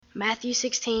Matthew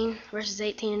 16, verses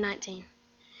 18 and 19.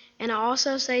 And I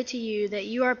also say to you that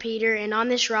you are Peter, and on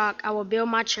this rock I will build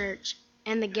my church,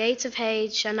 and the gates of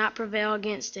Hades shall not prevail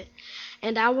against it.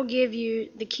 And I will give you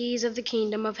the keys of the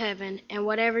kingdom of heaven, and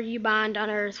whatever you bind on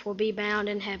earth will be bound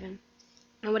in heaven,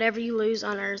 and whatever you loose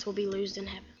on earth will be loosed in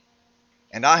heaven.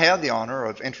 And I have the honor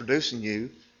of introducing you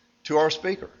to our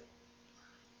speaker.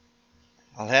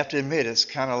 I'll have to admit, it's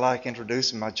kind of like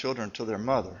introducing my children to their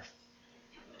mother.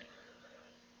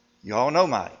 You all know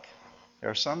Mike. There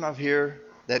are some of here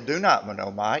that do not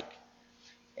know Mike,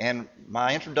 and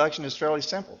my introduction is fairly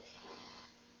simple.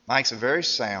 Mike's a very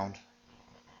sound,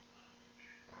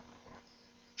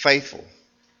 faithful,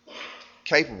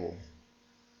 capable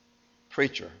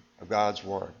preacher of God's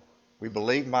Word. We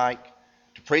believe Mike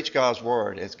to preach God's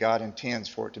Word as God intends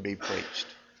for it to be preached.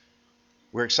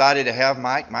 We're excited to have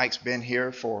Mike. Mike's been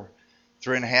here for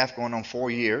 3.5 going on 4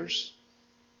 years,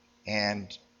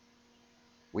 and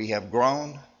we have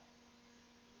grown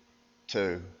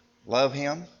to love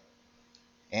him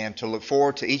and to look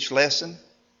forward to each lesson,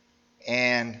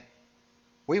 and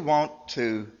we want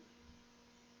to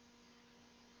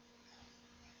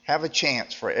have a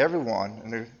chance for everyone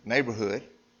in the neighborhood,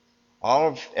 all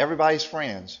of everybody's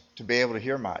friends, to be able to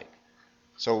hear Mike.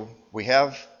 So we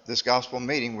have this gospel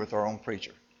meeting with our own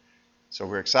preacher. So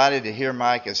we're excited to hear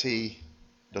Mike as he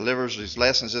delivers his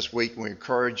lessons this week. We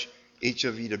encourage each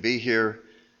of you to be here.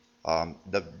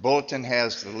 The bulletin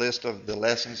has the list of the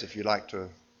lessons if you'd like to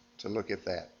look at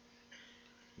that.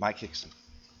 Mike Hickson.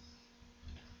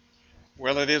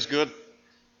 Well, it is good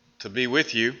to be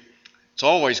with you. It's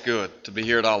always good to be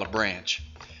here at Olive Branch.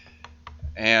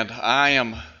 And I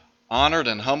am honored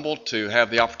and humbled to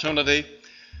have the opportunity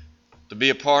to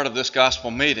be a part of this gospel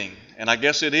meeting. And I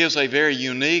guess it is a very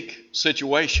unique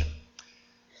situation.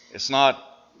 It's not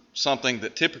something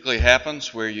that typically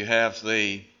happens where you have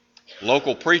the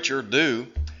local preacher do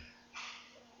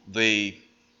the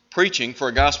preaching for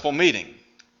a gospel meeting.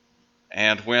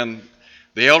 And when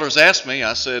the elders asked me,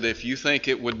 I said, if you think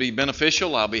it would be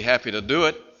beneficial, I'll be happy to do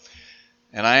it.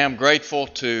 And I am grateful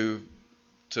to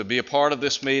be a part of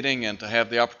this meeting and to have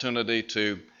the opportunity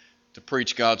to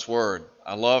preach God's Word.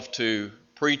 I love to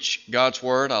preach God's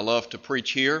Word. I love to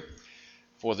preach here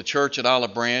for the church at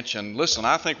Olive Branch. And listen,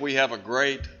 I think we have a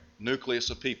great nucleus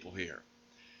of people here.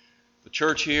 The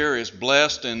church here is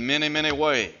blessed in many, many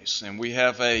ways, and we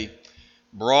have a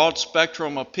broad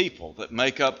spectrum of people that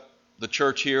make up the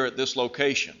church here at this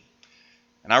location.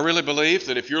 And I really believe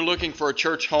that if you're looking for a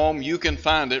church home, you can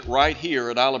find it right here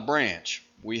at Olive Branch.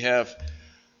 We have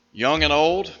young and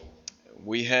old.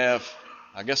 We have,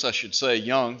 I guess I should say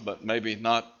young, but maybe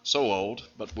not so old,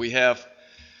 but we have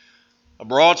a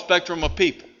broad spectrum of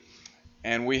people.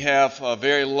 And we have a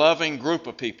very loving group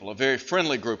of people, a very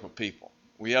friendly group of people.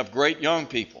 We have great young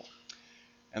people.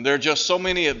 And there are just so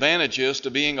many advantages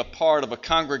to being a part of a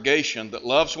congregation that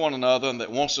loves one another and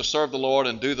that wants to serve the Lord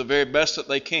and do the very best that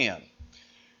they can.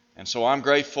 And so I'm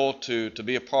grateful to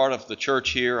be a part of the church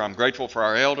here. I'm grateful for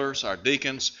our elders, our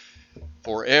deacons,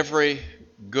 for every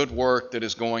good work that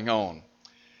is going on.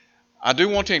 I do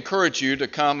want to encourage you to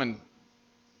come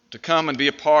and be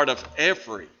a part of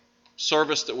every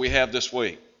service that we have this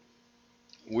week.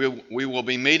 We will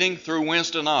be meeting through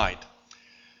Wednesday night.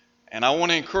 And I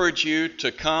want to encourage you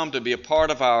to come to be a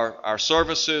part of our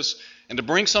services and to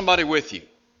bring somebody with you.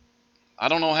 I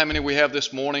don't know how many we have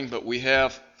this morning, but we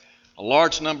have a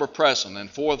large number present, and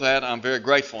for that I'm very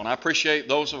grateful. And I appreciate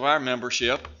those of our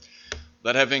membership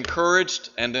that have encouraged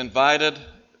and invited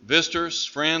visitors,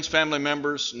 friends, family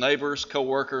members, neighbors,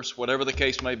 co-workers, whatever the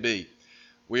case may be.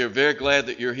 We are very glad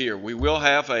that you're here. We will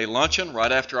have a luncheon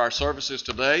right after our services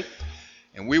today,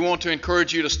 and we want to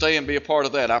encourage you to stay and be a part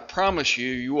of that. I promise you,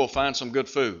 you will find some good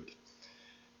food.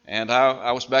 And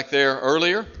I was back there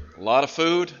earlier, a lot of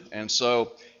food, and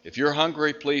so if you're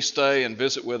hungry, please stay and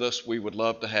visit with us. We would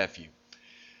love to have you.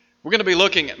 We're going to be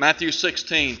looking at Matthew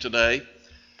 16 today,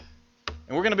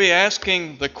 and we're going to be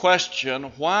asking the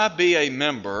question, why be a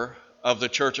member of the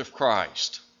Church of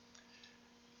Christ?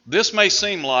 This may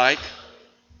seem like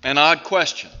an odd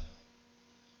question,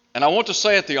 and I want to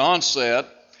say at the onset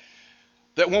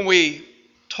that when we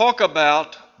talk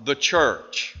about the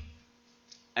church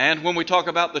and when we talk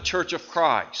about the Church of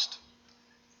Christ,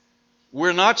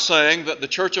 we're not saying that the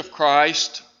Church of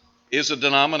Christ is a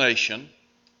denomination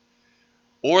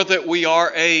or that we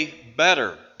are a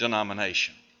better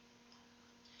denomination.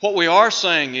 What we are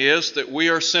saying is that we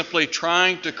are simply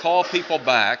trying to call people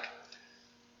back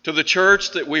to the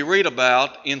church that we read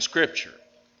about in Scripture.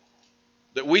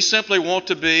 That we simply want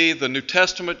to be the New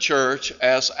Testament church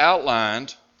as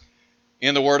outlined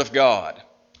in the Word of God.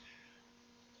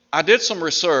 I did some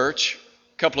research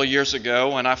couple of years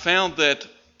ago, and I found that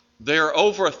there are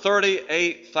over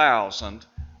 38,000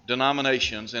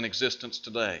 denominations in existence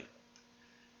today.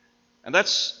 And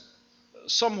that's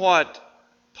somewhat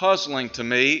puzzling to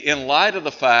me in light of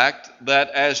the fact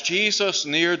that as Jesus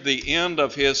neared the end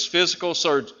of his physical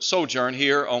sojourn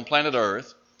here on planet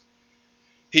Earth,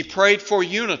 he prayed for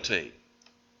unity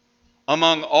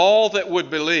among all that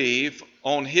would believe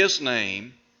on his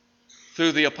name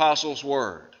through the apostles'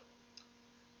 word.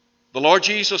 The Lord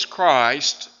Jesus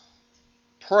Christ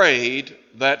prayed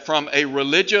that from a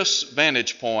religious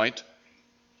vantage point,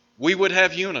 we would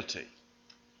have unity.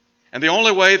 And the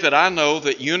only way that I know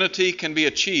that unity can be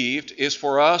achieved is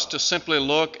for us to simply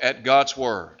look at God's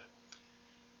Word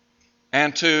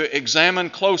and to examine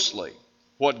closely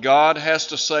what God has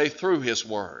to say through His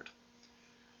Word.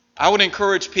 I would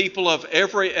encourage people of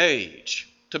every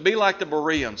age to be like the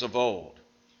Bereans of old,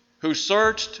 who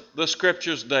searched the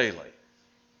Scriptures daily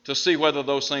to see whether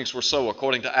those things were so,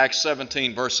 according to Acts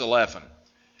 17, verse 11.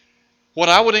 What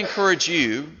I would encourage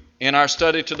you in our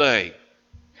study today,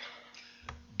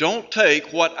 don't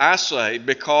take what I say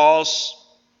because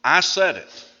I said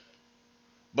it.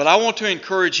 But I want to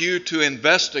encourage you to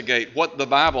investigate what the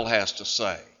Bible has to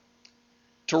say.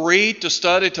 To read, to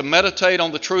study, to meditate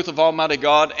on the truth of Almighty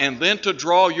God, and then to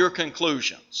draw your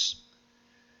conclusions.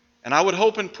 And I would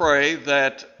hope and pray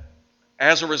that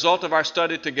as a result of our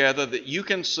study together, that you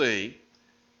can see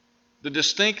the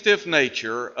distinctive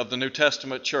nature of the New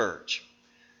Testament church.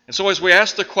 And so as we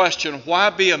ask the question,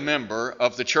 why be a member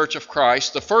of the Church of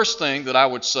Christ, the first thing that I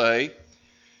would say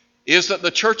is that the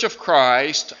Church of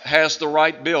Christ has the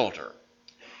right builder.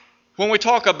 When we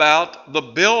talk about the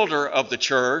builder of the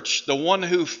church, the one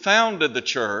who founded the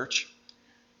church,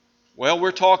 well,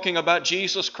 we're talking about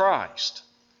Jesus Christ.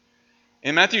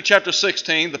 In Matthew chapter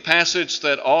 16, the passage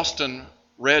that Austin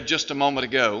read just a moment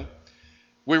ago,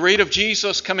 we read of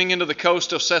Jesus coming into the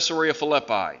coast of Caesarea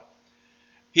Philippi.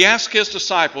 He asked his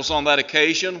disciples on that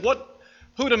occasion,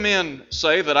 who do men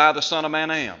say that I, the Son of Man,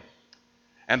 am?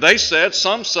 And they said,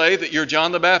 some say that you're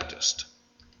John the Baptist,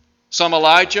 some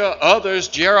Elijah, others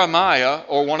Jeremiah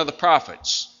or one of the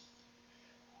prophets.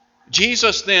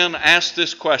 Jesus then asked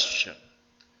this question,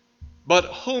 but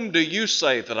whom do you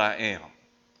say that I am?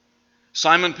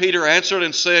 Simon Peter answered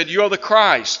and said, you are the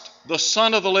Christ, the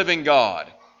Son of the living God.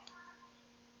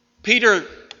 Peter,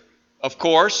 of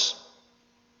course,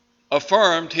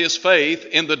 affirmed his faith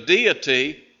in the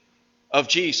deity of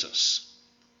Jesus.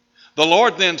 The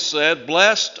Lord then said,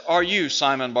 blessed are you,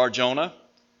 Simon Bar-Jonah,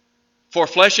 for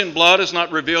flesh and blood has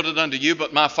not revealed it unto you,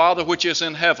 but my Father which is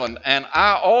in heaven. And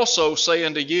I also say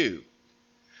unto you,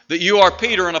 that you are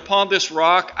Peter, and upon this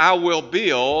rock I will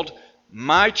build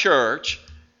my church,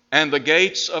 and the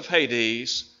gates of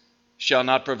Hades shall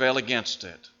not prevail against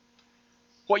it.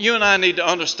 What you and I need to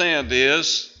understand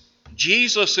is,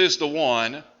 Jesus is the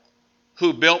one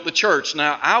who built the church.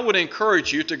 Now, I would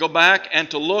encourage you to go back and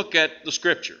to look at the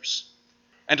Scriptures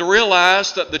and to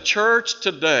realize that the church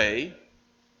today,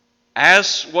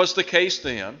 as was the case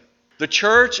then, the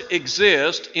church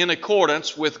exists in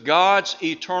accordance with God's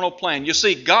eternal plan. You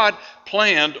see, God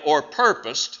planned or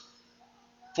purposed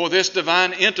for this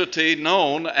divine entity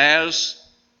known as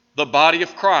the body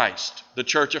of Christ, the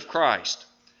church of Christ.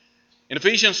 In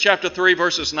Ephesians chapter 3,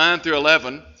 verses 9 through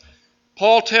 11,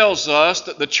 Paul tells us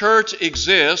that the church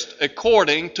exists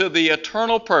according to the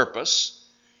eternal purpose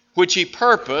which he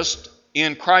purposed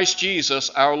in Christ Jesus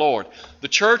our Lord. The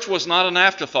church was not an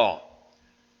afterthought,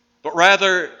 but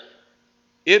rather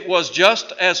it was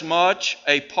just as much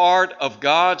a part of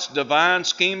God's divine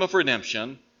scheme of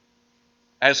redemption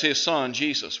as his Son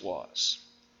Jesus was.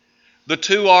 The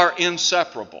two are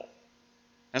inseparable.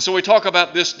 And so we talk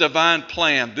about this divine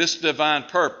plan, this divine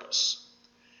purpose.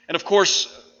 And of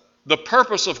course, the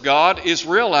purpose of God is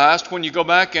realized when you go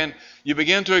back and you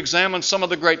begin to examine some of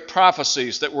the great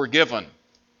prophecies that were given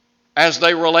as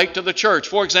they relate to the church.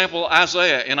 For example,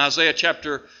 Isaiah, in Isaiah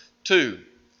chapter 2,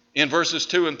 in verses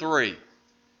 2 and 3,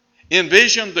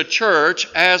 envisioned the church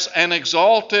as an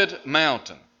exalted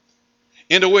mountain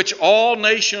into which all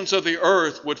nations of the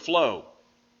earth would flow.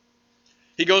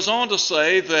 He goes on to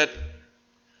say that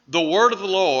the word of the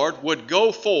Lord would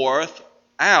go forth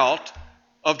out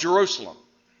of Jerusalem.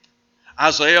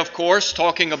 Isaiah, of course,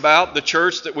 talking about the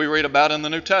church that we read about in the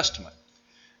New Testament.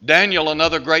 Daniel,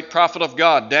 another great prophet of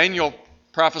God. Daniel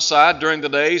prophesied during the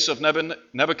days of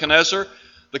Nebuchadnezzar,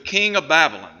 the king of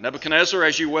Babylon. Nebuchadnezzar,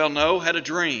 as you well know, had a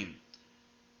dream.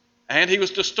 And he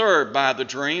was disturbed by the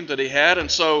dream that he had.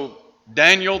 And so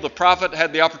Daniel, the prophet,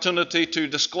 had the opportunity to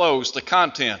disclose the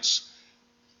contents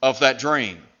of that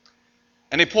dream.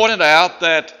 And he pointed out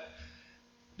that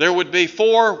there would be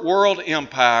 4 world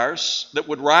empires that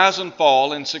would rise and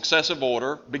fall in successive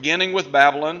order, beginning with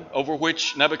Babylon, over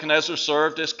which Nebuchadnezzar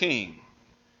served as king.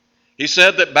 He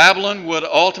said that Babylon would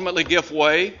ultimately give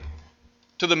way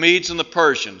to the Medes and the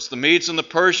Persians. The Medes and the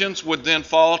Persians would then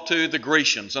fall to the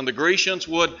Grecians, and the Grecians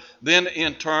would then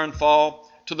in turn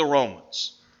fall to the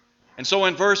Romans. And so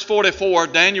in verse 44,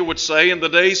 Daniel would say, in the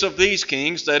days of these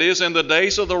kings, that is, in the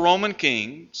days of the Roman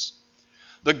kings,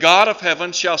 the God of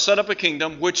heaven shall set up a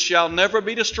kingdom which shall never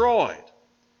be destroyed.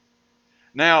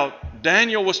 Now,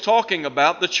 Daniel was talking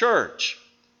about the church.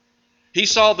 He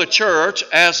saw the church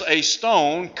as a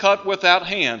stone cut without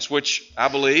hands, which I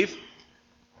believe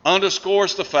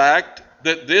underscores the fact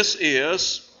that this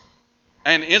is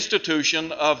an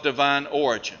institution of divine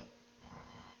origin.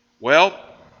 Well,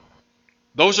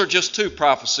 those are just 2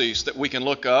 prophecies that we can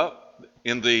look up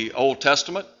in the Old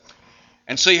Testament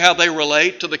and see how they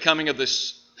relate to the coming of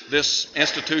this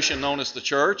institution known as the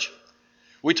church.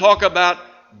 We talk about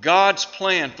God's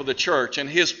plan for the church and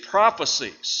His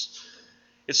prophecies.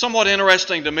 It's somewhat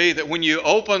interesting to me that when you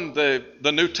open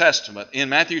the New Testament in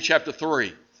Matthew chapter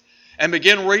 3 and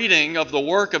begin reading of the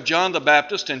work of John the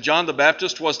Baptist, and John the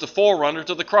Baptist was the forerunner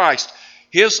to the Christ.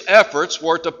 His efforts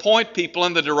were to point people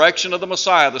in the direction of the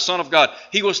Messiah, the Son of God.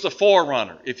 He was the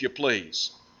forerunner, if you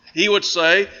please. He would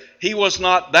say, He was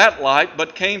not that light,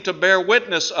 but came to bear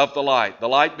witness of the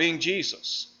light being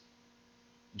Jesus.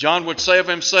 John would say of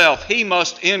himself, He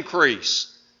must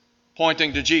increase,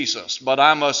 pointing to Jesus, but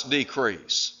I must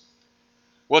decrease.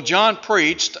 Well, John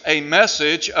preached a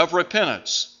message of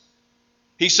repentance.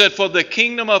 He said, for the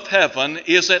kingdom of heaven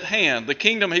is at hand. The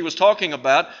kingdom he was talking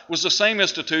about was the same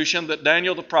institution that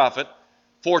Daniel the prophet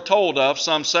foretold of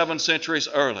some 7 centuries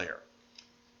earlier.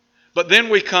 But then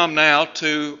we come now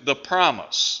to the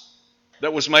promise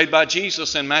that was made by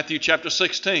Jesus in Matthew chapter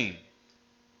 16.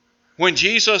 When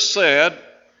Jesus said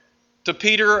to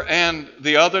Peter and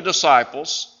the other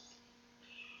disciples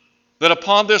that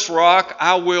upon this rock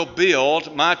I will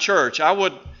build my church. I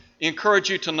would encourage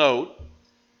you to note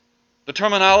the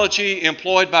terminology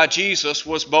employed by Jesus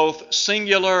was both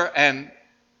singular and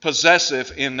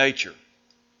possessive in nature.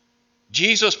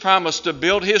 Jesus promised to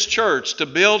build His church, to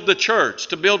build the church,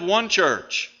 to build one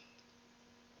church.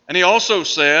 And He also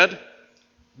said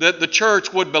that the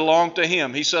church would belong to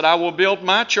Him. He said, I will build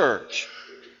my church.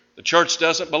 The church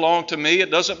doesn't belong to me.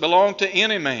 It doesn't belong to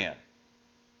any man.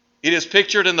 It is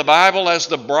pictured in the Bible as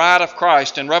the bride of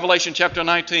Christ. In Revelation chapter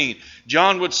 19,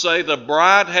 John would say the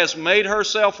bride has made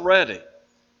herself ready.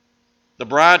 The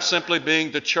bride simply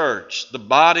being the church, the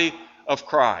body of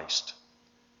Christ.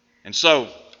 And so,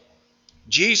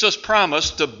 Jesus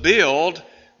promised to build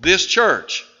this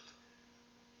church.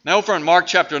 Now over in Mark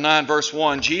chapter 9 verse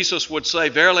 1, Jesus would say,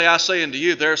 verily I say unto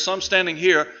you, there are some standing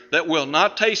here that will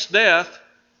not taste death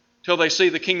till they see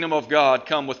the kingdom of God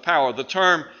come with power. The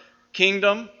term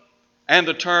kingdom and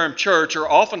the term church are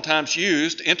oftentimes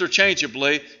used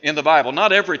interchangeably in the Bible.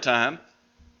 Not every time,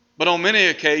 but on many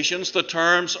occasions the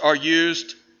terms are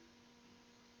used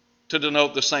to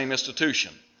denote the same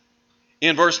institution.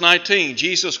 In verse 19,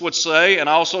 Jesus would say, and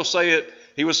I also say it,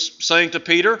 He was saying to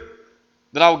Peter,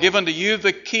 that I will give unto you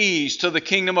the keys to the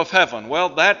kingdom of heaven.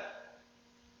 Well, that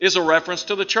is a reference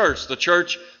to the church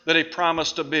that He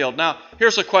promised to build. Now,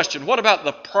 here's a question. What about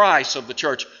the price of the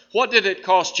church? What did it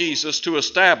cost Jesus to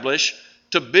establish,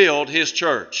 to build His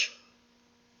church?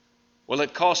 Well,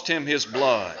 it cost Him His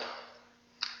blood.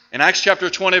 In Acts chapter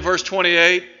 20, verse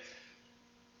 28,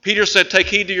 Peter said, take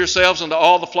heed to yourselves and to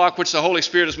all the flock which the Holy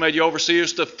Spirit has made you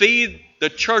overseers, to feed the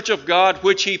church of God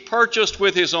which He purchased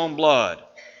with His own blood.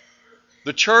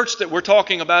 The church that we're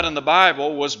talking about in the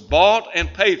Bible was bought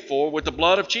and paid for with the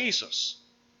blood of Jesus.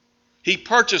 He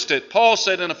purchased it. Paul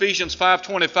said in Ephesians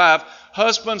 5:25,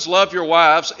 husbands, love your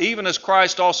wives, even as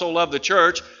Christ also loved the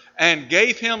church and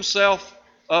gave Himself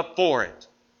up for it.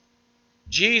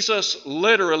 Jesus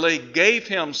literally gave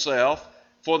Himself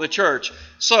for the church.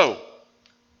 So,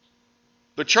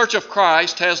 the church of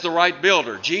Christ has the right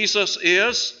builder. Jesus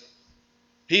is.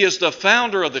 He is the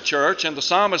founder of the church, and the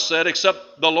psalmist said,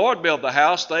 except the Lord build the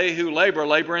house, they who labor,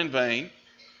 labor in vain.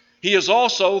 He is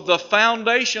also the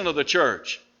foundation of the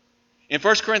church. In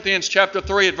 1 Corinthians chapter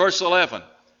 3 at verse 11,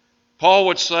 Paul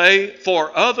would say,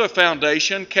 for other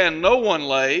foundation can no one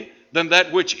lay than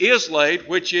that which is laid,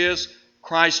 which is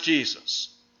Christ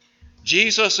Jesus.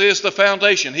 Jesus is the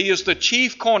foundation. He is the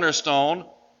chief cornerstone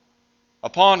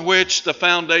upon which the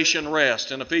foundation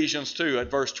rests in Ephesians 2 at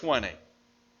verse 20.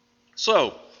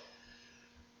 So,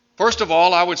 first of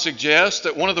all, I would suggest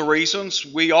that one of the reasons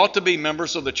we ought to be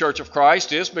members of the Church of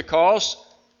Christ is because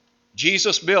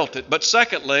Jesus built it. But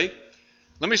secondly,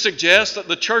 let me suggest that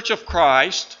the Church of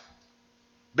Christ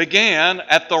began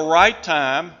at the right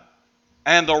time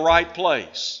and the right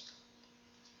place.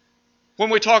 When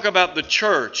we talk about the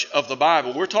church of the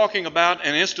Bible, we're talking about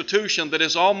an institution that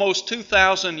is almost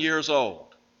 2,000 years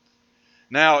old.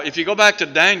 Now, if you go back to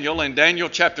Daniel in Daniel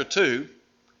chapter 2,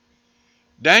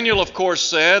 Daniel, of course,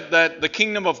 said that the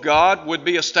kingdom of God would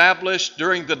be established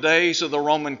during the days of the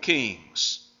Roman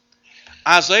kings.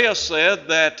 Isaiah said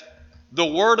that the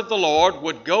word of the Lord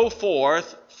would go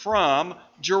forth from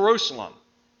Jerusalem.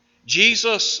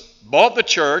 Jesus bought the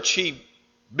church. He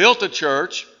built the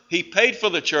church. He paid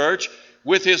for the church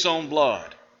with his own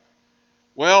blood.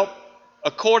 Well,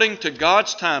 according to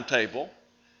God's timetable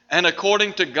and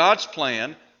according to God's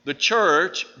plan, the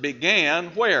church began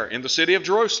where? In the city of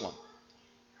Jerusalem.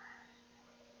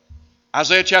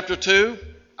 Isaiah chapter 2,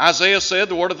 Isaiah said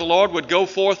the word of the Lord would go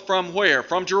forth from where?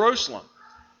 From Jerusalem.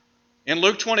 In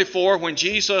Luke 24, when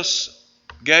Jesus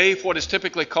gave what is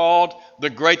typically called the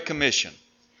Great Commission,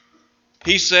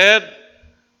 he said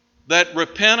that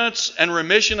repentance and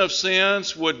remission of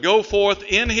sins would go forth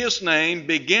in his name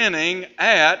beginning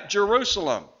at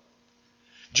Jerusalem.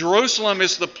 Jerusalem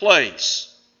is the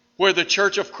place where the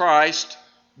church of Christ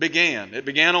began. It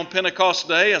began on Pentecost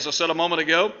Day, as I said a moment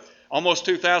ago, almost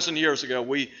 2,000 years ago.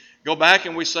 We go back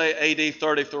and we say AD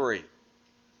 33.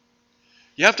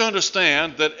 You have to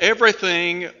understand that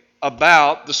everything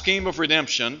about the scheme of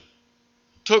redemption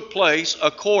took place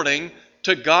according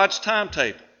to God's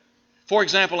timetable. For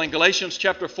example, in Galatians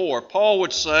chapter 4, Paul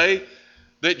would say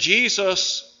that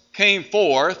Jesus came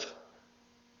forth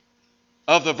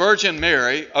of the Virgin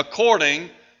Mary according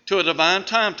to a divine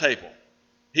timetable.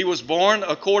 He was born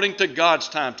according to God's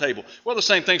timetable. Well, the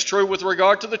same thing's true with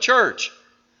regard to the church.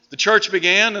 The church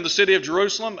began in the city of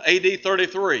Jerusalem, AD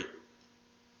 33.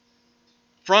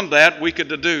 From that, we could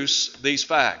deduce these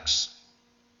facts.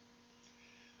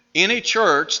 Any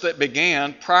church that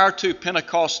began prior to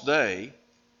Pentecost Day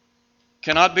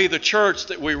cannot be the church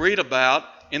that we read about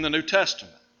in the New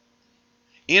Testament.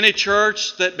 Any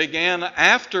church that began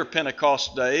after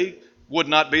Pentecost Day would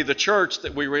not be the church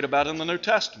that we read about in the New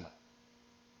Testament.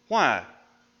 Why?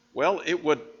 Well,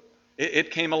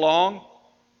 it came along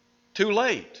too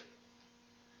late.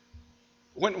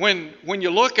 When you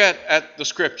look at the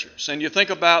Scriptures and you think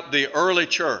about the early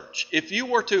church, if you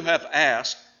were to have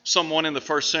asked someone in the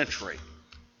first century,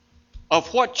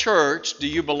 of what church do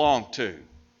you belong to?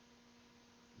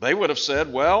 They would have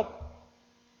said, well,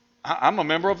 I'm a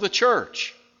member of the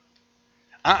church.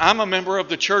 I'm a member of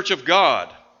the church of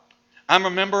God. I'm a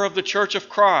member of the church of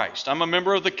Christ. I'm a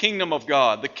member of the kingdom of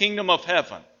God, the kingdom of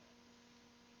heaven.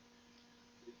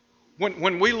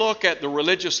 When we look at the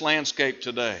religious landscape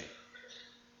today,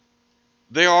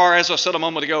 there are, as I said a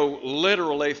moment ago,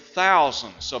 literally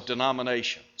thousands of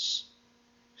denominations.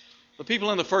 The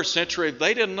people in the first century,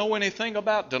 they didn't know anything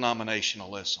about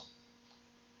denominationalism.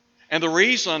 And the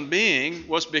reason being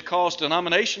was because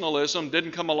denominationalism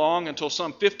didn't come along until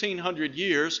some 1,500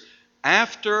 years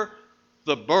after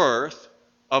the birth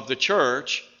of the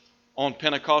church on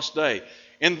Pentecost Day.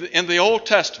 In the Old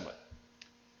Testament,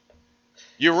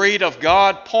 you read of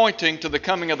God pointing to the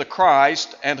coming of the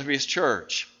Christ and of His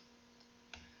church.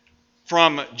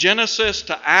 From Genesis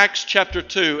to Acts chapter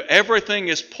 2, everything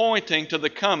is pointing to the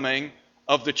coming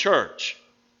of the church.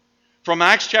 From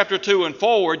Acts chapter 2 and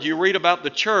forward, you read about the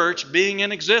church being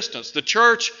in existence. The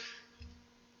church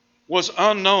was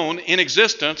unknown in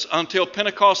existence until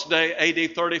Pentecost Day,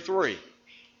 AD 33.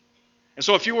 And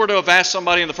so if you were to have asked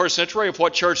somebody in the first century, of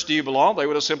what church do you belong? They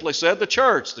would have simply said the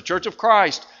church of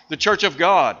Christ, the church of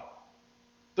God,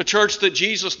 the church that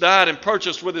Jesus died and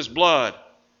purchased with His blood.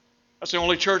 That's the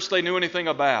only church they knew anything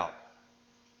about.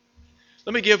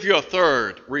 Let me give you a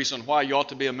third reason why you ought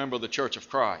to be a member of the Church of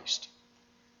Christ.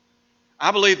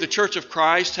 I believe the Church of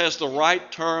Christ has the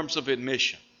right terms of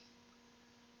admission.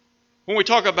 When we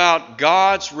talk about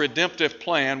God's redemptive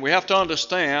plan, we have to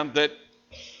understand that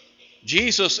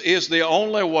Jesus is the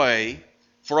only way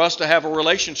for us to have a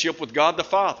relationship with God the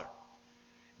Father.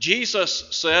 Jesus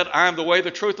said, I am the way, the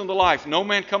truth, and the life. No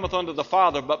man cometh unto the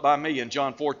Father but by me, in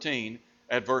John 14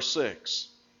 at verse 6.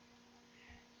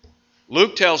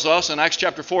 Luke tells us in Acts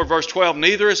chapter 4, verse 12,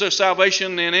 neither is there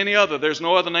salvation in any other. There's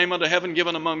no other name under heaven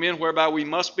given among men whereby we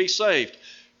must be saved.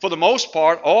 For the most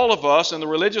part, all of us in the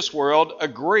religious world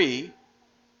agree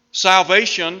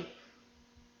salvation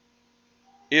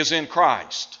is in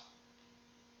Christ.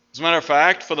 As a matter of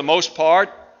fact, for the most part,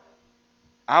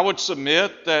 I would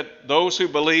submit that those who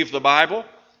believe the Bible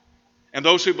and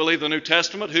those who believe the New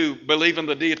Testament, who believe in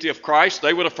the deity of Christ,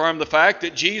 they would affirm the fact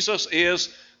that Jesus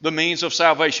is the means of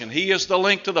salvation. He is the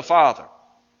link to the Father.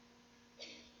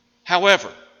 However,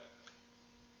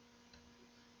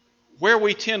 where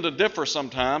we tend to differ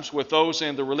sometimes with those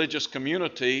in the religious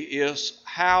community is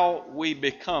how we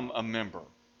become a member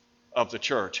of the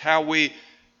church, how we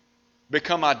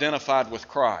become identified with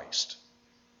Christ.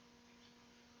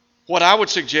 What I would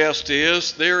suggest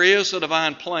is there is a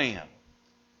divine plan.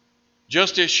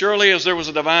 Just as surely as there was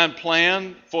a divine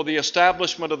plan for the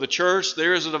establishment of the church,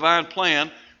 there is a divine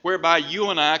plan whereby you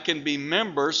and I can be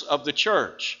members of the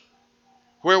church,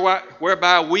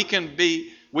 whereby we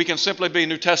can simply be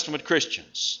New Testament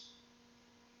Christians.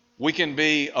 We can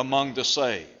be among the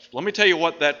saved. Let me tell you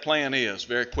what that plan is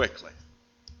very quickly.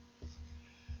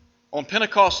 On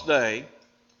Pentecost Day,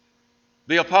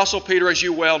 the Apostle Peter, as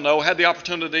you well know, had the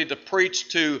opportunity to preach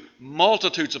to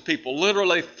multitudes of people.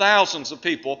 Literally thousands of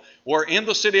people were in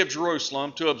the city of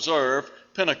Jerusalem to observe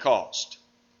Pentecost.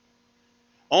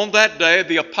 On that day,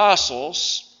 the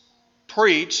apostles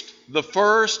preached the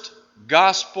first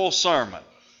gospel sermon.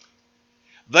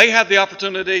 They had the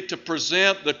opportunity to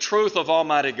present the truth of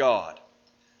Almighty God.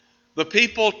 The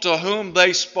people to whom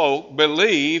they spoke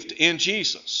believed in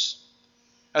Jesus.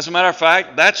 As a matter of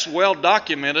fact, that's well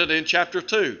documented in chapter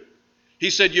 2. He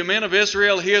said, "You men of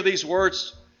Israel, hear these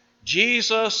words,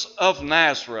 Jesus of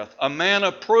Nazareth, a man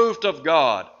approved of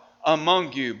God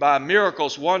among you by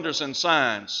miracles, wonders, and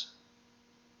signs."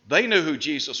 They knew who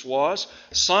Jesus was.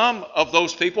 Some of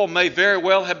those people may very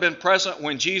well have been present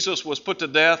when Jesus was put to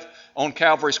death on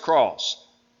Calvary's cross.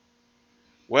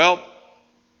 Well,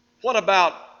 what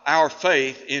about our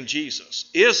faith in Jesus?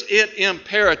 Is it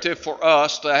imperative for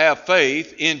us to have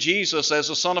faith in Jesus as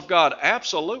the Son of God?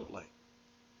 Absolutely.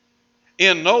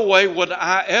 In no way would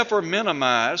I ever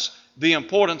minimize the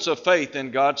importance of faith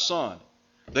in God's Son.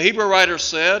 The Hebrew writer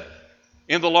said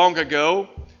in the long ago,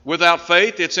 "Without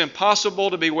faith it's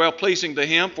impossible to be well-pleasing to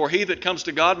Him, for he that comes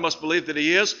to God must believe that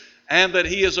He is, and that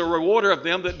He is a rewarder of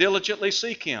them that diligently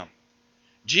seek Him."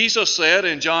 Jesus said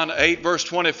in John 8, verse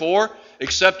 24,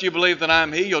 "Except you believe that I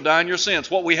am He, you'll die in your sins."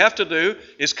 What we have to do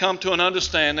is come to an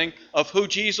understanding of who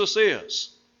Jesus is.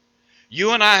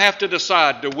 You and I have to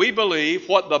decide, do we believe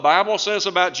what the Bible says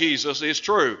about Jesus is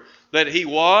true? That He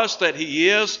was, that He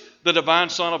is the divine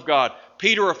Son of God.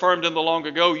 Peter affirmed in the long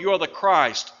ago, "You are the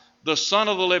Christ, the Son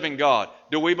of the living God."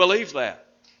 Do we believe that?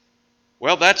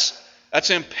 Well, that's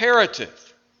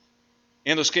imperative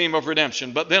in the scheme of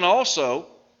redemption. But then also,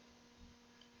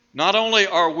 not only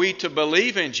are we to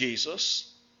believe in Jesus,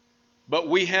 but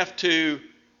we have to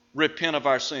repent of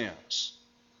our sins.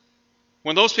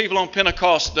 When those people on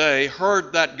Pentecost Day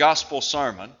heard that gospel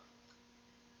sermon,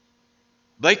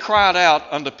 they cried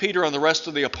out unto Peter and the rest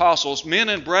of the apostles, "Men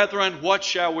and brethren, what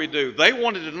shall we do?" They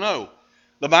wanted to know.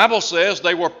 The Bible says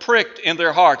they were pricked in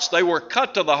their hearts. They were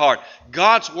cut to the heart.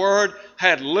 God's word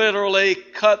had literally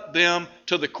cut them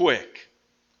to the quick.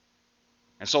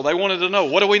 And so they wanted to know,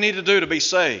 what do we need to do to be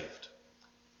saved?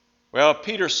 Well,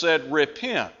 Peter said,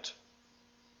 repent.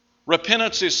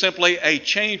 Repentance is simply a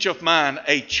change of mind,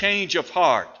 a change of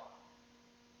heart.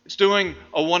 It's doing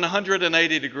a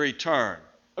 180-degree turn.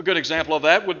 A good example of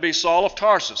that would be Saul of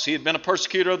Tarsus. He had been a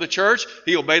persecutor of the church.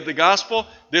 He obeyed the gospel.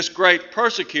 This great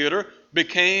persecutor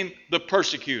became the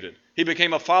persecuted. He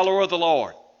became a follower of the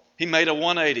Lord. He made a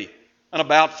 180, an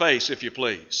about face, if you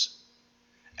please.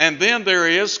 And then there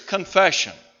is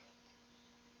confession.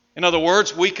 In other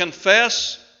words, we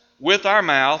confess with our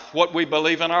mouth what we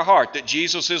believe in our heart, that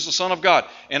Jesus is the Son of God.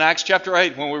 In Acts chapter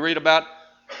 8, when we read about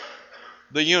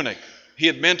the eunuch, he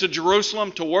had been to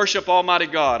Jerusalem to worship Almighty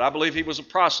God. I believe he was a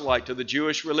proselyte to the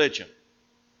Jewish religion.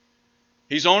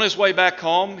 He's on his way back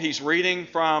home. He's reading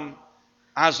from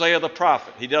Isaiah the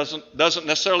prophet. He doesn't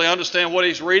necessarily understand what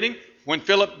he's reading. When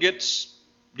Philip gets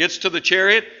to the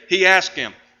chariot, he asks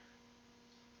him,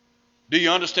 "Do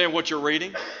you understand what you're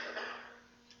reading?"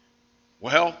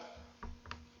 Well,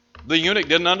 the eunuch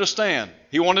didn't understand.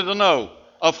 He wanted to know,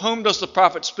 of whom does the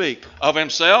prophet speak? Of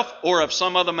himself or of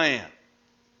some other man?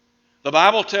 The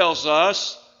Bible tells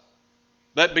us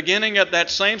that beginning at that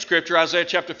same scripture, Isaiah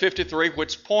chapter 53,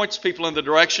 which points people in the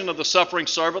direction of the suffering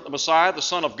servant, the Messiah, the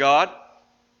Son of God,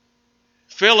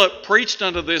 Philip preached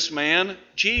unto this man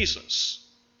Jesus.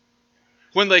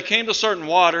 When they came to certain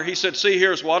water, he said, "See,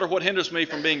 here is water. What hinders me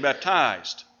from being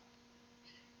baptized?"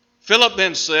 Philip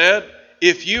then said,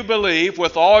 "If you believe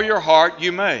with all your heart,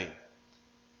 you may."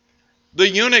 The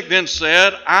eunuch then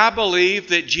said, "I believe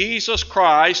that Jesus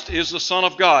Christ is the Son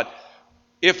of God."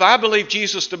 If I believe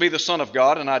Jesus to be the Son of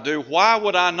God, and I do, why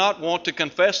would I not want to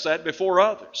confess that before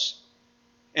others?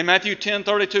 In Matthew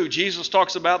 10:32, Jesus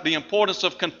talks about the importance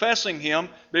of confessing Him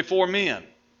before men.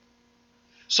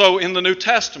 So in the New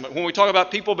Testament, when we talk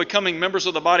about people becoming members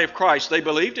of the body of Christ, they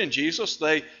believed in Jesus,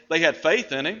 they had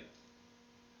faith in Him.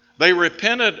 They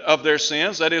repented of their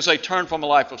sins, that is, they turned from a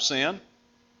life of sin.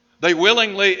 They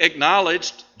willingly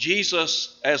acknowledged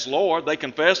Jesus as Lord. They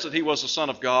confessed that He was the Son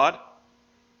of God.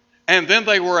 And then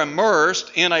they were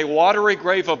immersed in a watery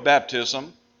grave of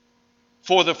baptism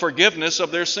for the forgiveness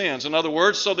of their sins. In other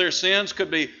words, so their sins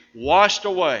could be washed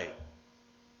away.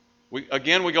 We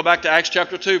go back to Acts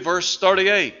chapter 2, verse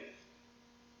 38.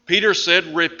 Peter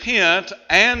said, "Repent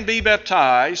and be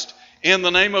baptized in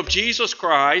the name of Jesus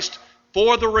Christ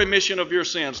for the remission of your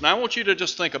sins." Now I want you to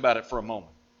just think about it for a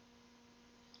moment.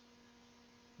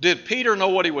 Did Peter know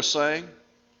what he was saying?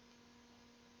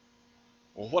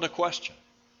 Well, what a question.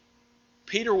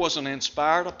 Peter was an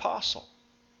inspired apostle.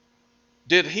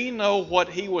 Did he know what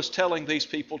he was telling these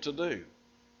people to do?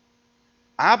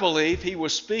 I believe he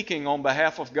was speaking on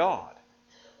behalf of God.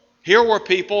 Here were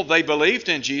people, they believed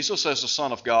in Jesus as the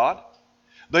Son of God.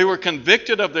 They were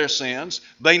convicted of their sins.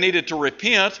 They needed to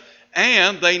repent,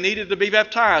 and they needed to be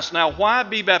baptized. Now, why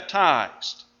be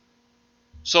baptized?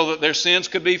 So that their sins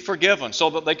could be forgiven,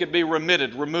 so that they could be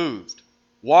remitted, removed,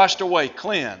 washed away,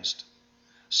 cleansed.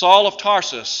 Saul of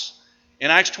Tarsus,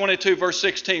 in Acts 22, verse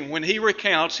 16, when he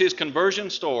recounts his conversion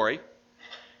story,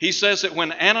 he says that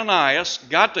when Ananias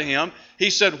got to him, he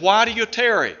said, "Why do you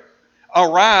tarry?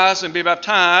 Arise and be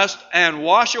baptized and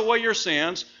wash away your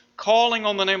sins, calling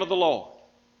on the name of the Lord."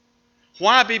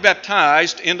 Why be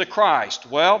baptized into Christ?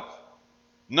 Well,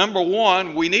 number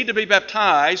one, we need to be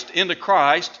baptized into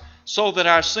Christ so that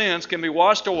our sins can be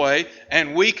washed away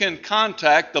and we can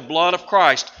contact the blood of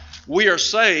Christ. We are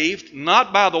saved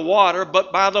not by the water,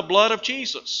 but by the blood of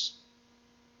Jesus.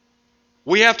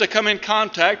 We have to come in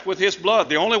contact with His blood.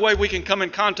 The only way we can come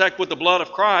in contact with the blood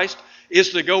of Christ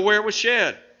is to go where it was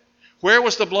shed. Where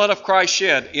was the blood of Christ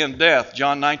shed? In death.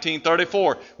 John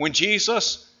 19:34. When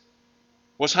Jesus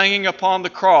was hanging upon the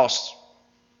cross,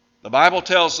 the Bible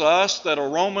tells us that a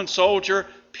Roman soldier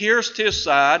pierced His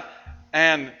side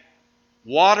and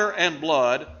water and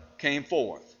blood came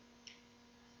forth.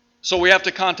 So we have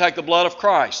to contact the blood of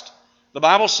Christ. The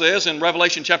Bible says in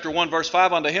Revelation chapter 1, verse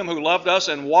 5, "Unto Him who loved us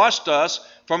and washed us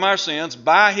from our sins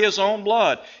by His own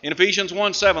blood." In Ephesians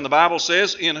 1:7, the Bible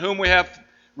says, "In whom we have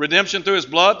redemption through His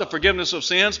blood, the forgiveness of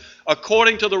sins,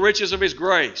 according to the riches of His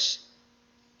grace."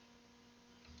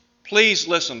 Please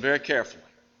listen very carefully.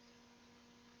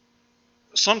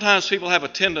 Sometimes people have a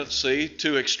tendency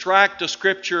to extract a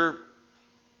scripture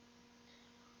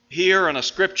here and a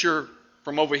scripture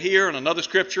from over here and another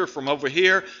scripture from over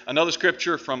here, another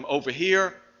scripture from over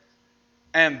here,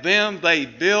 and then they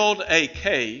build a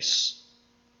case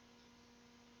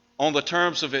on the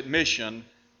terms of admission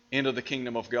into the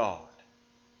kingdom of God.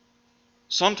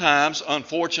 Sometimes,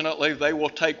 unfortunately, they will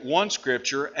take one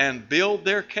scripture and build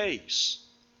their case.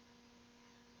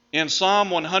 In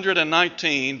Psalm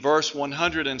 119, verse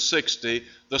 160,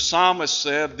 the psalmist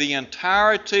said, "The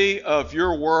entirety of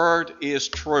your word is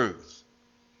truth."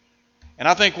 And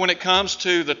I think when it comes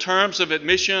to the terms of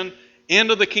admission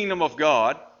into the kingdom of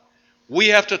God, we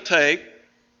have to take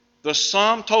the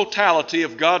sum totality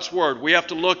of God's word. We have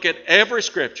to look at every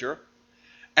scripture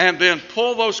and then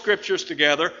pull those scriptures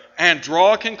together and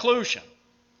draw a conclusion.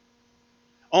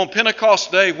 On Pentecost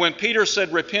Day, when Peter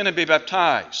said, "Repent and be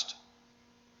baptized,"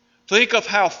 think of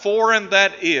how foreign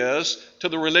that is to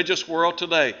the religious world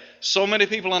today. So many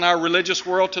people in our religious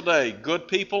world today, good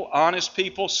people, honest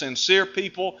people, sincere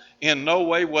people, in no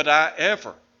way would I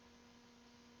ever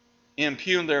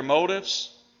impugn their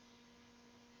motives.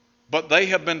 But they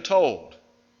have been told,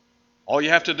 all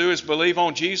you have to do is believe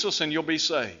on Jesus and you'll be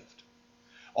saved.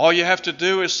 All you have to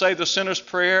do is say the sinner's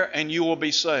prayer and you will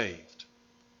be saved.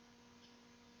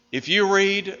 If you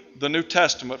read the New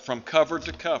Testament from cover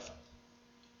to cover,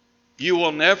 you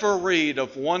will never read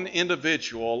of one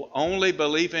individual only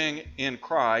believing in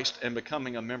Christ and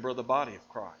becoming a member of the body of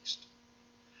Christ.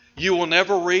 You will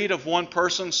never read of one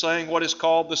person saying what is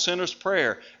called the sinner's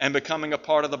prayer and becoming a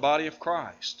part of the body of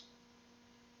Christ.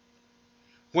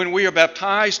 When we are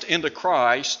baptized into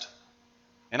Christ,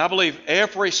 and I believe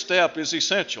every step is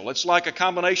essential. It's like a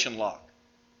combination lock.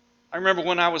 I remember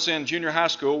when I was in junior high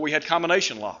school, we had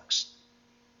combination locks.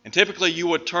 And typically you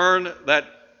would turn that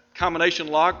combination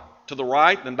lock to the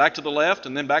right, then back to the left,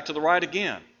 and then back to the right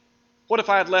again. What if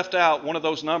I had left out one of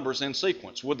those numbers in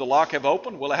sequence? Would the lock have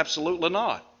opened? Well, absolutely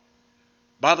not.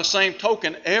 By the same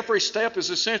token, every step is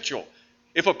essential.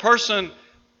 If a person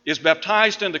is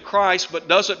baptized into Christ but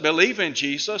doesn't believe in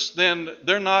Jesus, then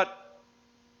they're not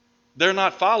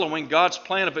following God's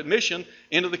plan of admission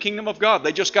into the kingdom of God.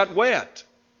 They just got wet.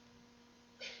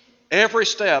 Every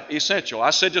step essential.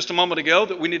 I said just a moment ago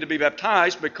that we need to be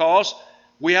baptized because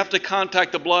we have to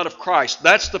contact the blood of Christ.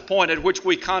 That's the point at which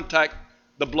we contact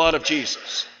the blood of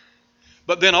Jesus.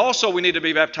 But then also we need to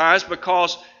be baptized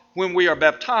because when we are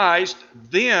baptized,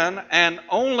 then and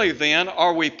only then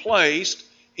are we placed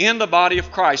in the body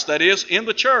of Christ, that is, in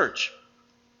the church.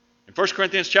 In 1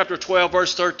 Corinthians chapter 12,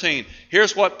 verse 13,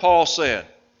 here's what Paul said.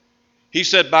 He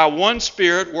said, by one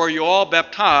Spirit were you all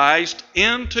baptized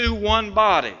into one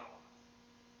body.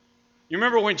 You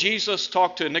remember when Jesus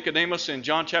talked to Nicodemus in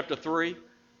John chapter 3?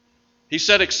 He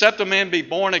said, except a man be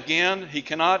born again, he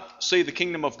cannot see the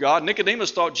kingdom of God.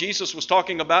 Nicodemus thought Jesus was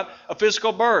talking about a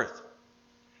physical birth.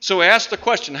 So he asked the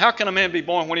question, how can a man be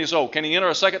born when he's old? Can he enter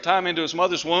a second time into his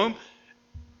mother's womb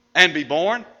and be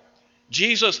born?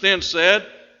 Jesus then said,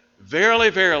 verily,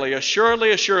 verily,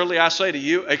 assuredly, assuredly, I say to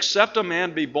you, except a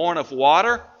man be born of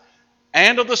water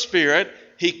and of the Spirit,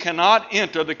 he cannot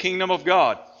enter the kingdom of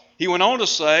God. He went on to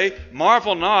say,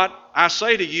 marvel not, I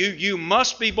say to you, you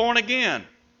must be born again.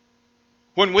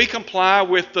 When we comply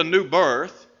with the new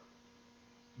birth,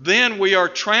 then we are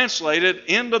translated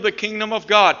into the kingdom of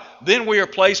God. Then we are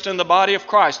placed in the body of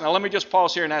Christ. Now let me just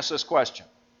pause here and ask this question.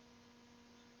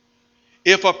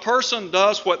 If a person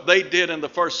does what they did in the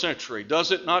first century,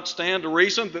 does it not stand to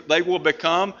reason that they will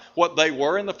become what they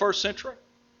were in the first century?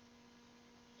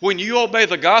 When you obey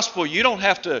the gospel, you don't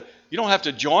have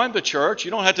to join the church. You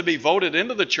don't have to be voted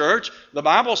into the church. The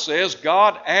Bible says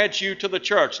God adds you to the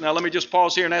church. Now let me just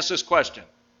pause here and ask this question.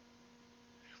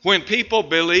 When people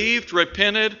believed,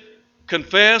 repented,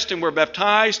 confessed, and were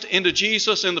baptized into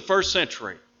Jesus in the first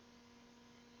century,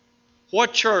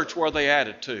 what church were they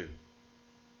added to?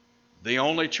 The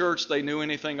only church they knew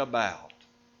anything about,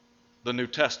 the New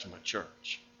Testament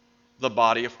church, the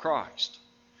body of Christ.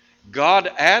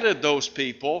 God added those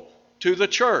people to the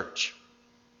church.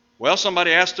 Well,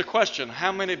 somebody asked the question,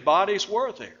 how many bodies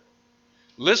were there?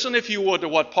 Listen, if you would, to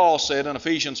what Paul said in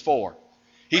Ephesians 4.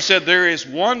 He said, there is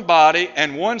one body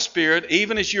and one Spirit,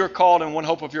 even as you are called in one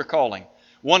hope of your calling.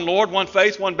 One Lord, one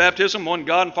faith, one baptism, one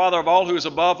God and Father of all, who is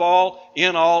above all,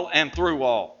 in all, and through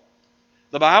all.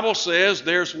 The Bible says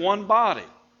there's one body.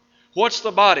 What's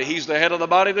the body? He's the head of the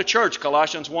body of the church,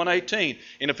 Colossians 1:18.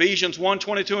 In Ephesians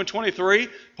 1:22 and 23,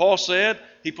 Paul said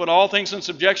he put all things in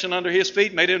subjection under his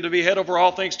feet, made him to be head over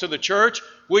all things to the church,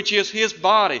 which is his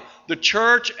body. The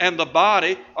church and the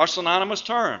body are synonymous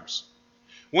terms.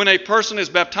 When a person is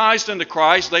baptized into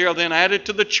Christ, they are then added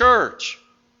to the church.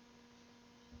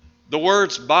 The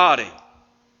words body,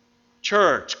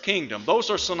 church, kingdom, those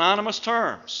are synonymous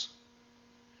terms.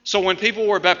 So when people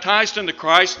were baptized into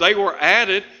Christ, they were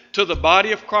added to the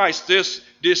body of Christ, this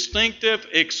distinctive,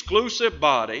 exclusive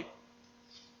body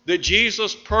that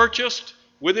Jesus purchased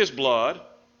with his blood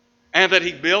and that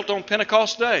he built on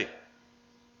Pentecost Day.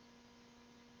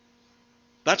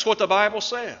 That's what the Bible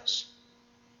says.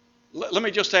 Let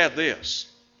me just add this.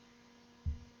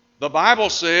 The Bible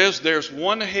says there's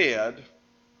one head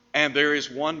and there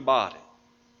is one body.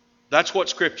 That's what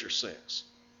Scripture says.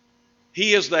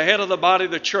 He is the head of the body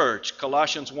of the church,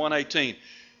 Colossians 1:18.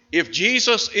 If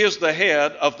Jesus is the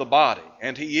head of the body,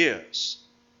 and he is,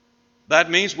 that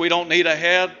means we don't need a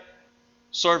head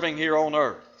serving here on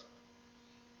earth.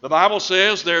 The Bible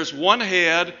says there's one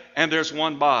head and there's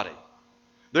one body.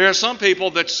 There are some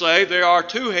people that say there are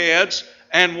two heads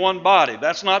and one body.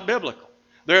 That's not biblical.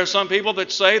 There are some people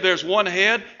that say there's one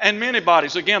head and many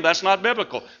bodies. Again, that's not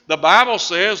biblical. The Bible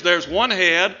says there's one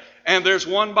head and there's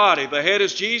one body. The head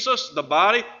is Jesus. The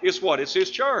body is what? It's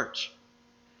his church.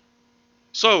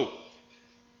 So,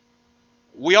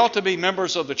 we ought to be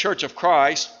members of the Church of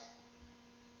Christ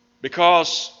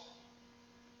because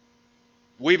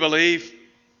we believe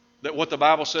that what the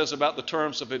Bible says about the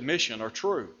terms of admission are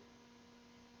true.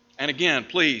 And again,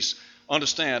 please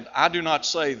understand, I do not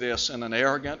say this in an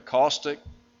arrogant, caustic,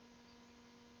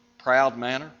 proud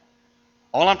manner.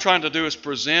 All I'm trying to do is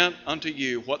present unto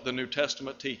you what the New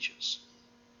Testament teaches.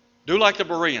 Do like the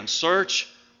Bereans, search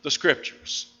the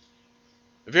Scriptures.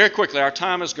 Very quickly, our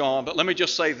time is gone, but let me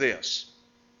just say this.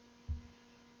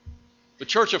 The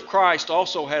Church of Christ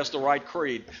also has the right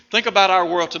creed. Think about our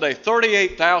world today,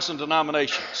 38,000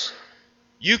 denominations.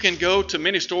 You can go to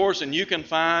many stores and you can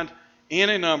find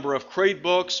any number of creed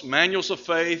books, manuals of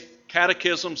faith,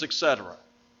 catechisms, etc.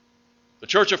 The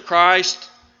Church of Christ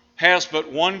has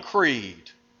but one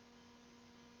creed,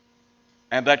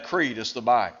 and that creed is the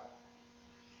Bible.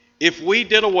 If we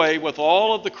did away with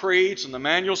all of the creeds and the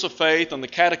manuals of faith and the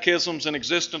catechisms in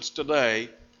existence today,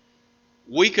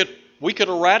 we could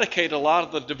eradicate a lot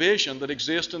of the division that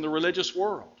exists in the religious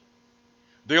world.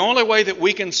 The only way that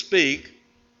we can speak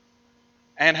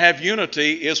and have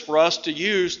unity is for us to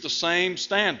use the same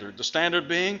standard, the standard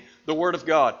being the Word of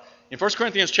God. In 1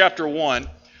 Corinthians chapter 1,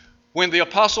 when the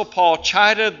Apostle Paul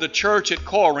chided the church at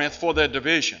Corinth for their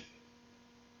division,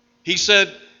 he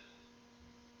said,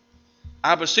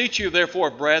 I beseech you,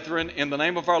 therefore, brethren, in the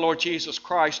name of our Lord Jesus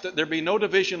Christ, that there be no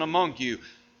division among you,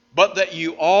 but that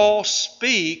you all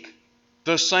speak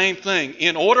the same thing.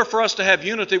 In order for us to have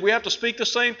unity, we have to speak the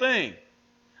same thing.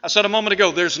 I said a moment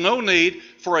ago, there's no need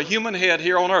for a human head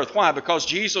here on earth. Why? Because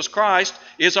Jesus Christ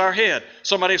is our head.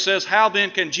 Somebody says, how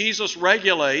then can Jesus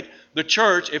regulate the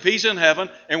church if He's in heaven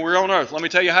and we're on earth? Let me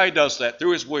tell you how He does that,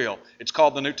 through His will. It's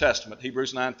called the New Testament,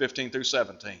 Hebrews 9:15 through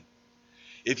 17.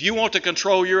 If you want to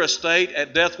control your estate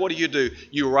at death, what do?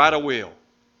 You write a will.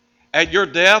 At your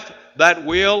death, that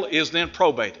will is then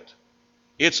probated.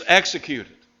 It's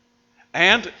executed.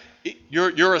 And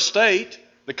your estate,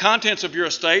 the contents of your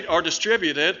estate are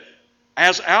distributed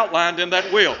as outlined in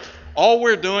that will. All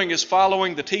we're doing is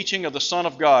following the teaching of the Son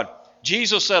of God.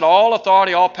 Jesus said, all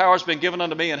authority, all power has been given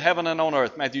unto me in heaven and on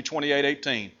earth, Matthew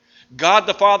 28:18. God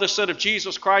the Father said of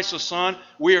Jesus Christ the Son,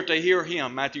 we are to hear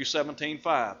Him, Matthew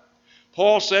 17:5.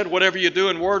 Paul said, whatever you do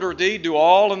in word or deed, do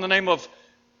all in the name of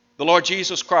the Lord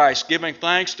Jesus Christ, giving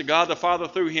thanks to God the Father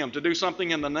through Him. To do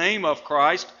something in the name of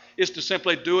Christ is to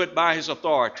simply do it by His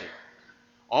authority.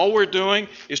 All we're doing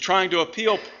is trying to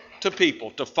appeal to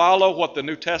people to follow what the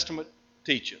New Testament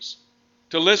teaches,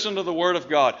 to listen to the Word of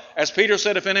God. As Peter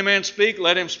said, if any man speak,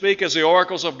 let him speak as the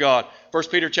oracles of God. 1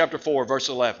 Peter chapter 4, verse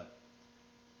 11.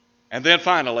 And then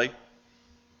finally,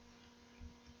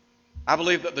 I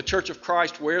believe that the Church of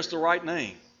Christ wears the right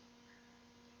name.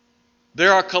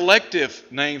 There are collective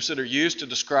names that are used to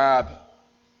describe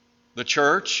the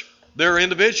church. There are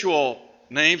individual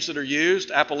names that are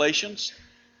used, appellations,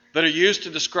 that are used to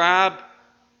describe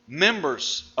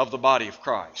members of the body of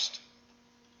Christ.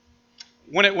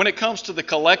 When it comes to the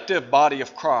collective body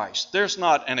of Christ, there's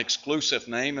not an exclusive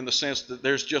name in the sense that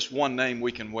there's just one name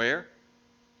we can wear.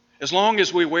 As long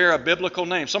as we wear a biblical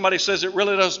name. Somebody says it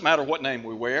really doesn't matter what name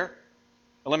we wear.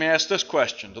 Well, let me ask this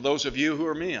question to those of you who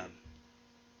are men.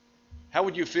 How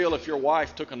would you feel if your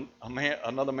wife took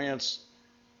another man's...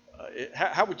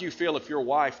 how would you feel if your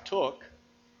wife took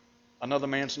another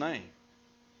man's name?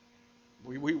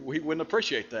 We wouldn't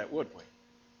appreciate that, would we?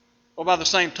 Well, by the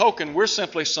same token, we're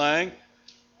simply saying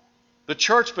the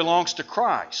church belongs to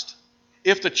Christ.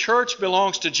 If the church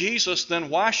belongs to Jesus, then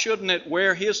why shouldn't it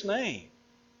wear His name?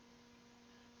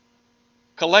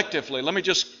 Collectively, let me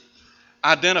just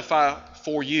identify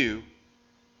for you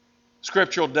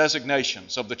scriptural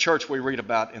designations of the church we read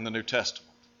about in the New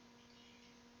Testament.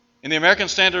 In the American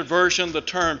Standard Version, the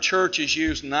term church is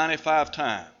used 95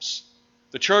 times.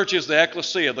 The church is the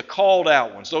ecclesia, the called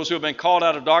out ones, those who have been called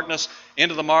out of darkness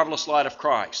into the marvelous light of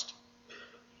Christ.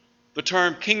 The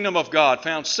term kingdom of God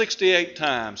found 68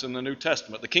 times in the New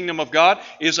Testament. The kingdom of God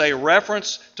is a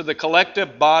reference to the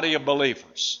collective body of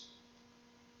believers.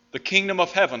 The kingdom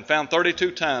of heaven found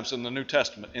 32 times in the New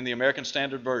Testament in the American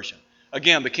Standard Version.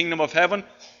 Again, the kingdom of heaven,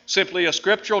 simply a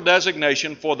scriptural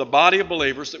designation for the body of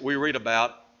believers that we read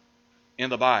about in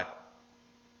the Bible.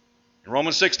 In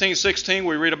Romans 16:16,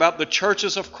 we read about the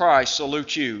churches of Christ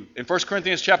salute you. In 1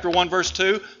 Corinthians chapter 1, verse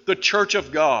 2, the church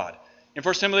of God. In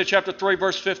 1 Timothy chapter 3,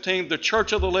 verse 15, the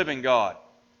church of the living God.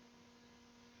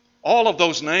 All of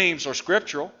those names are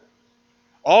scriptural.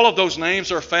 All of those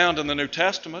names are found in the New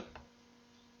Testament.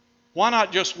 Why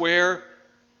not just wear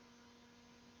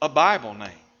a Bible name?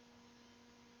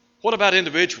 What about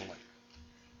individually?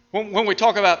 When we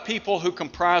talk about people who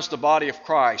comprise the body of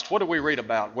Christ, what do we read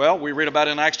about? Well, we read about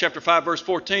in Acts chapter 5, verse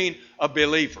 14, of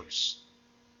believers.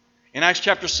 In Acts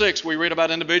chapter 6, we read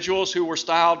about individuals who were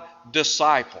styled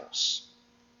disciples.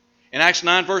 In Acts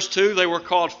 9, verse 2, they were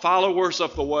called followers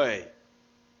of the way.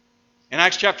 In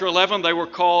Acts chapter 11, they were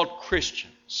called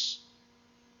Christians.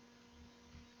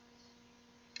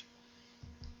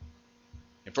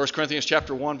 In 1 Corinthians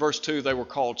chapter 1, verse 2, they were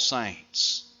called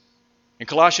saints. In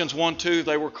Colossians 1:2,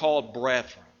 they were called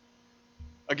brethren.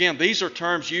 Again, these are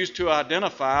terms used to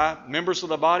identify members of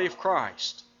the body of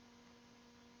Christ.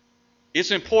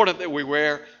 It's important that we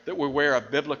wear a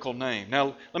biblical name.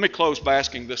 Now, let me close by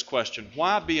asking this question.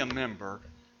 Why be a member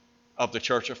of the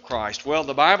Church of Christ? Well,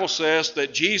 the Bible says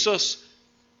that Jesus,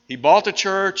 He bought the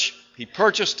church, He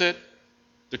purchased it.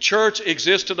 The church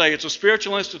exists today. It's a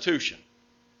spiritual institution.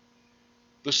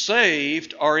 The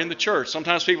saved are in the church.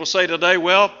 Sometimes people say today,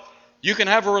 well, you can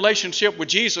have a relationship with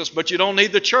Jesus, but you don't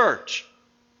need the church.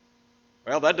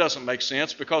 Well, that doesn't make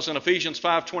sense because in Ephesians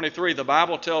 5:23, the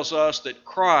Bible tells us that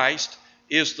Christ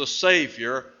is the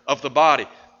Savior of the body.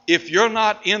 If you're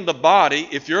not in the body,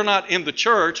 if you're not in the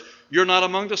church, you're not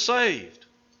among the saved.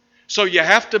 So you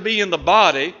have to be in the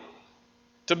body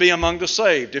to be among the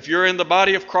saved. If you're in the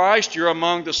body of Christ, you're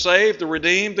among the saved, the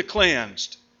redeemed, the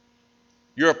cleansed.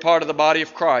 You're a part of the body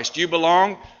of Christ. You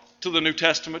belong to the New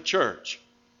Testament church.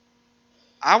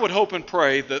 I would hope and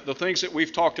pray that the things that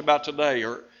we've talked about today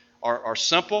are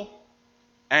simple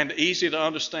and easy to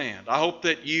understand. I hope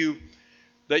that you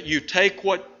take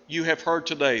what you have heard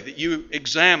today, that you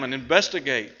examine,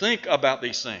 investigate, think about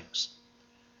these things.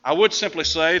 I would simply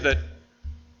say that,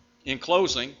 in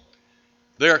closing,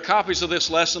 there are copies of this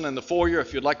lesson in the foyer.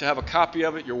 If you'd like to have a copy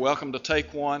of it, you're welcome to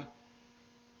take one.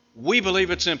 We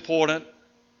believe it's important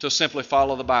to simply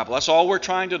follow the Bible. That's all we're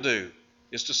trying to do,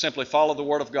 is to simply follow the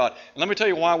Word of God. And let me tell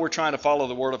you why we're trying to follow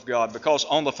the Word of God. Because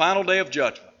on the final day of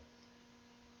judgment,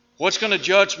 what's going to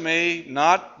judge me,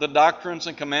 not the doctrines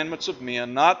and commandments of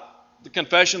men, not the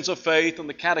confessions of faith and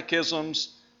the catechisms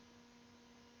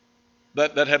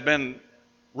that have been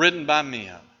written by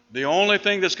men. The only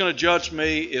thing that's going to judge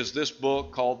me is this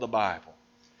book called the Bible.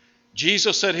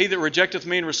 Jesus said, "He that rejecteth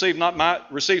me and receives not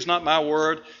my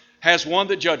word has one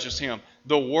that judges him.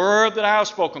 The word that I have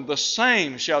spoken, the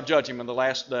same shall judge him in the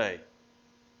last day."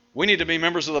 We need to be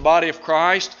members of the body of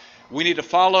Christ. We need to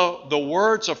follow the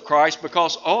words of Christ,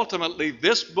 because ultimately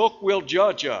this book will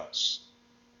judge us.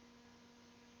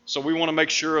 So we want to make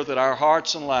sure that our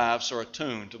hearts and lives are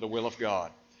attuned to the will of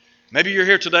God. Maybe you're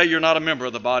here today, you're not a member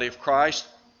of the body of Christ.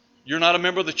 You're not a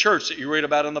member of the church that you read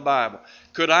about in the Bible.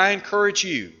 Could I encourage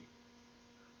you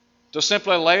to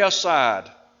simply lay aside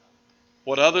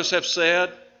what others have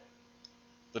said,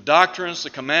 the doctrines, the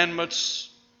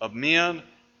commandments of men,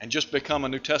 and just become a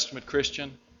New Testament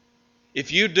Christian?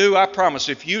 If you do, I promise,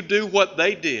 if you do what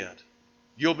they did,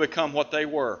 you'll become what they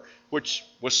were, which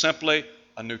was simply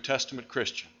a New Testament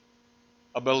Christian,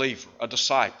 a believer, a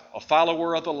disciple, a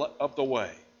follower of the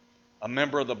way, a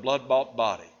member of the blood-bought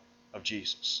body of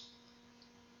Jesus.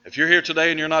 If you're here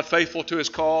today and you're not faithful to His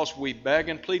cause, we beg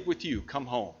and plead with you, come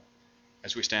home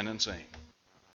as we stand and sing.